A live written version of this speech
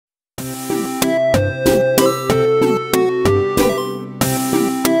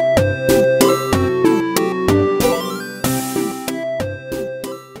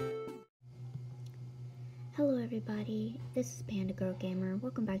this is Panda Girl Gamer.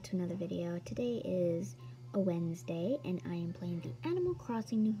 Welcome back to another video. Today is a Wednesday and I am playing the Animal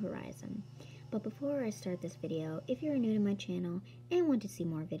Crossing New Horizon. But before I start this video, if you're new to my channel and want to see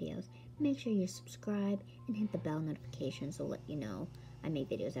more videos, make sure you subscribe and hit the bell notification so let you know I make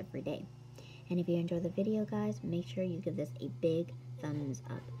videos every day. And if you enjoy the video, guys, make sure you give this a big thumbs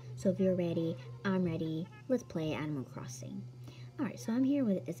up. So if you're ready, I'm ready. Let's play Animal Crossing. Alright, so I'm here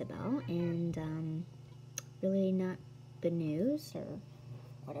with Isabel and really not good news or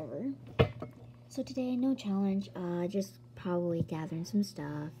whatever. So today, no challenge, just probably gathering some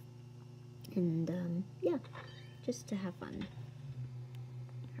stuff and yeah, just to have fun.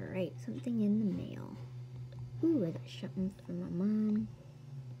 Alright, something in the mail. Ooh, I got something from my mom.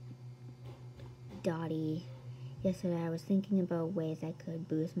 Dottie. Yesterday I was thinking about ways I could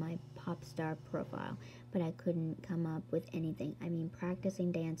boost my pop star profile, but I couldn't come up with anything. I mean,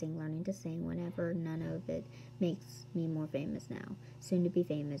 practicing dancing, learning to sing, whatever, none of it makes me more famous now. Soon to be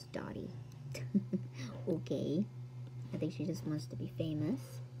famous, Dottie. Okay. I think she just wants to be famous.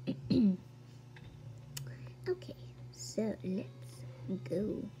 Okay, so let's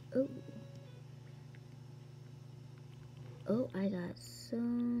go. Oh, I got so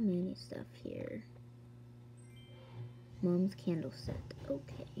many stuff here. Mom's candle set.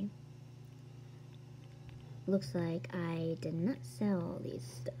 Okay. Looks like I did not sell all these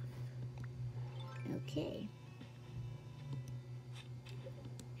stuff. Okay.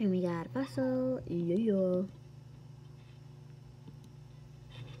 And we got a fossil. Yeah.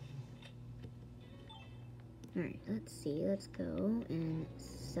 Alright, let's see. Let's go and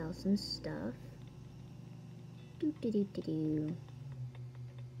sell some stuff. Do.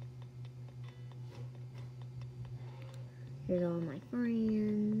 Here's all my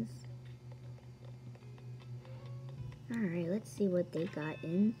friends. Alright, let's see what they got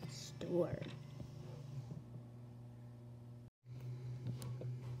in store.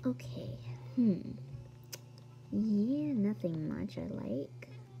 Okay, yeah, nothing much I like.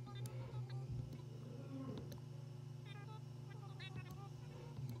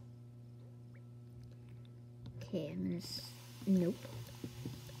 Okay, I'm gonna, nope.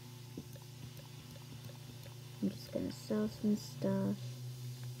 I'm just gonna sell some stuff.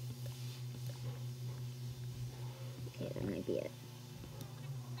 Okay, that might be it.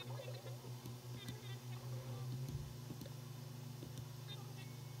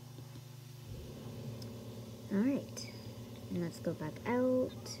 Alright, and let's go back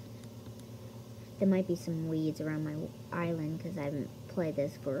out. There might be some weeds around my island because I haven't played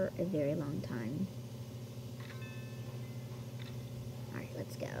this for a very long time. Alright,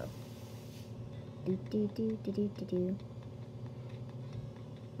 let's go. Do.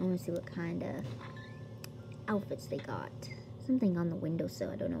 I want to see what kind of outfits they got. Something on the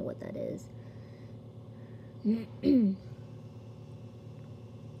windowsill. I don't know what that is.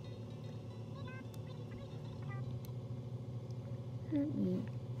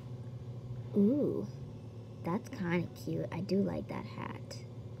 Ooh, that's kind of cute. I do like that hat.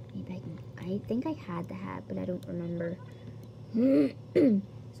 Maybe I can. I think I had the hat, but I don't remember.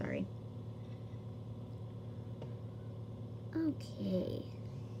 Sorry. Okay.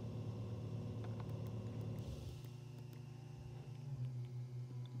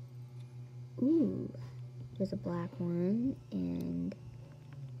 Ooh, there's a black one, and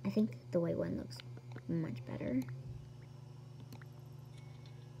I think the white one looks much better.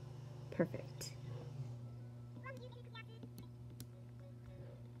 Perfect.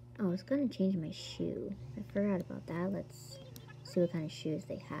 Oh, I was gonna change my shoe. I forgot about that. Let's see what kind of shoes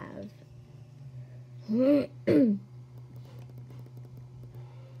they have. we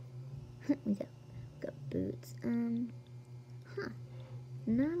got boots.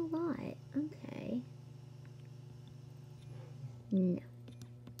 Not a lot. Okay. No.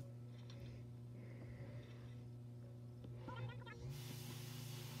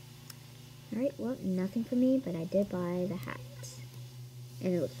 Alright, well, nothing for me, but I did buy the hat.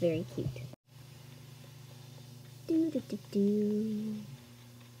 And it looks very cute. Do.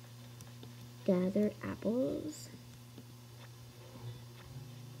 Gather apples.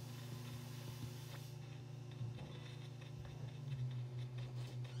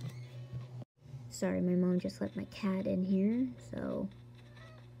 Sorry, my mom just let my cat in here, so.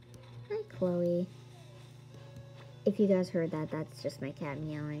 Hi, Chloe. If you guys heard that, that's just my cat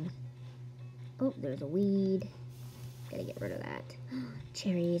meowing. Oh, there's a weed. Gotta get rid of that.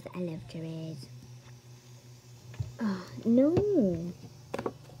 Cherries. I love cherries. Oh, no.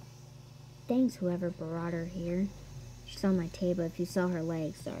 Thanks, whoever brought her here. She's on my table. If you saw her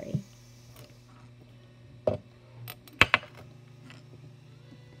legs, sorry.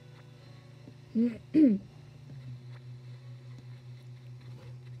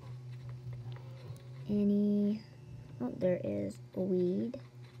 any... Oh, there is a weed.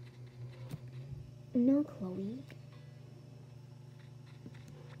 No, Chloe.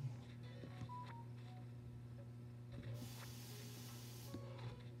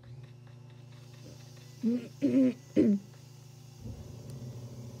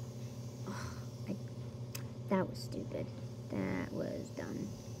 Oh, that was stupid. That was dumb.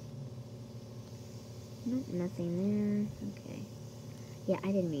 Nope, nothing there. Okay. Yeah,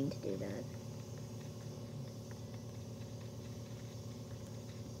 I didn't mean to do that.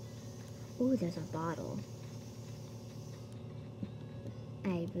 Ooh, there's a bottle.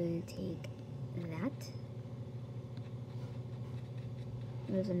 I will take that.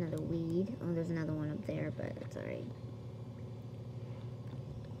 There's another weed. Oh, there's another one up there, but it's alright.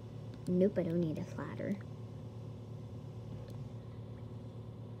 Nope, I don't need a platter.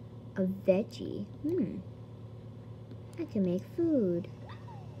 A veggie. I can make food.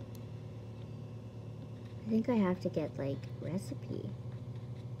 I think I have to get, like, recipe.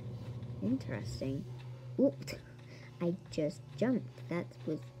 Interesting. Oop. I just jumped. That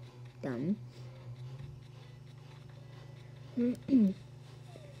was dumb.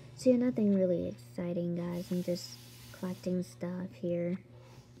 So yeah, nothing really exciting, guys. I'm just collecting stuff here.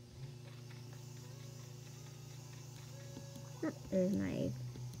 Oh, there's my...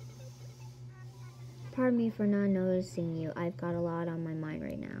 Pardon me for not noticing you. I've got a lot on my mind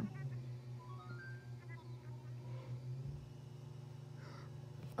right now.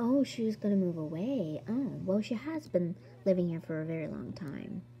 Oh, she was gonna move away. Oh, well, she has been living here for a very long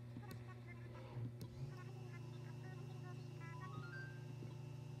time.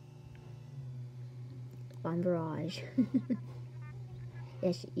 Bon Barrage.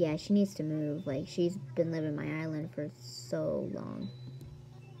 Yeah, she needs to move. Like, she's been living my island for so long.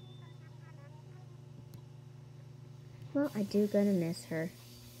 Well, I do gonna miss her.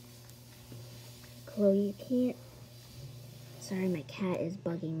 Chloe, you can't... Sorry, my cat is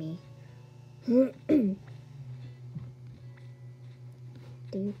bugging me. Do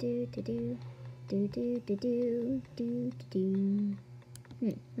do do do. Do do do do. Do do do.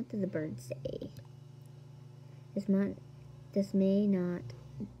 What does the bird say? This may not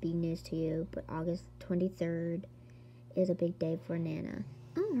be news to you, but August 23rd is a big day for Nana.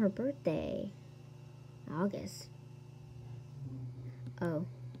 Oh, her birthday. August. Oh.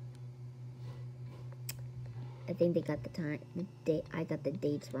 I think they got the date. I got the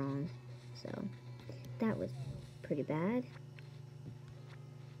dates wrong. So, that was pretty bad.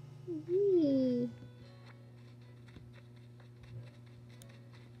 Whee.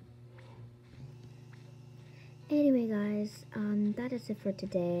 Anyway, guys, that is it for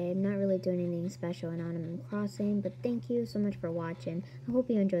today. I'm not really doing anything special in Animal Crossing, but thank you so much for watching. I hope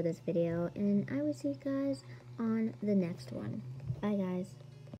you enjoyed this video, and I will see you guys on the next one. Bye, guys.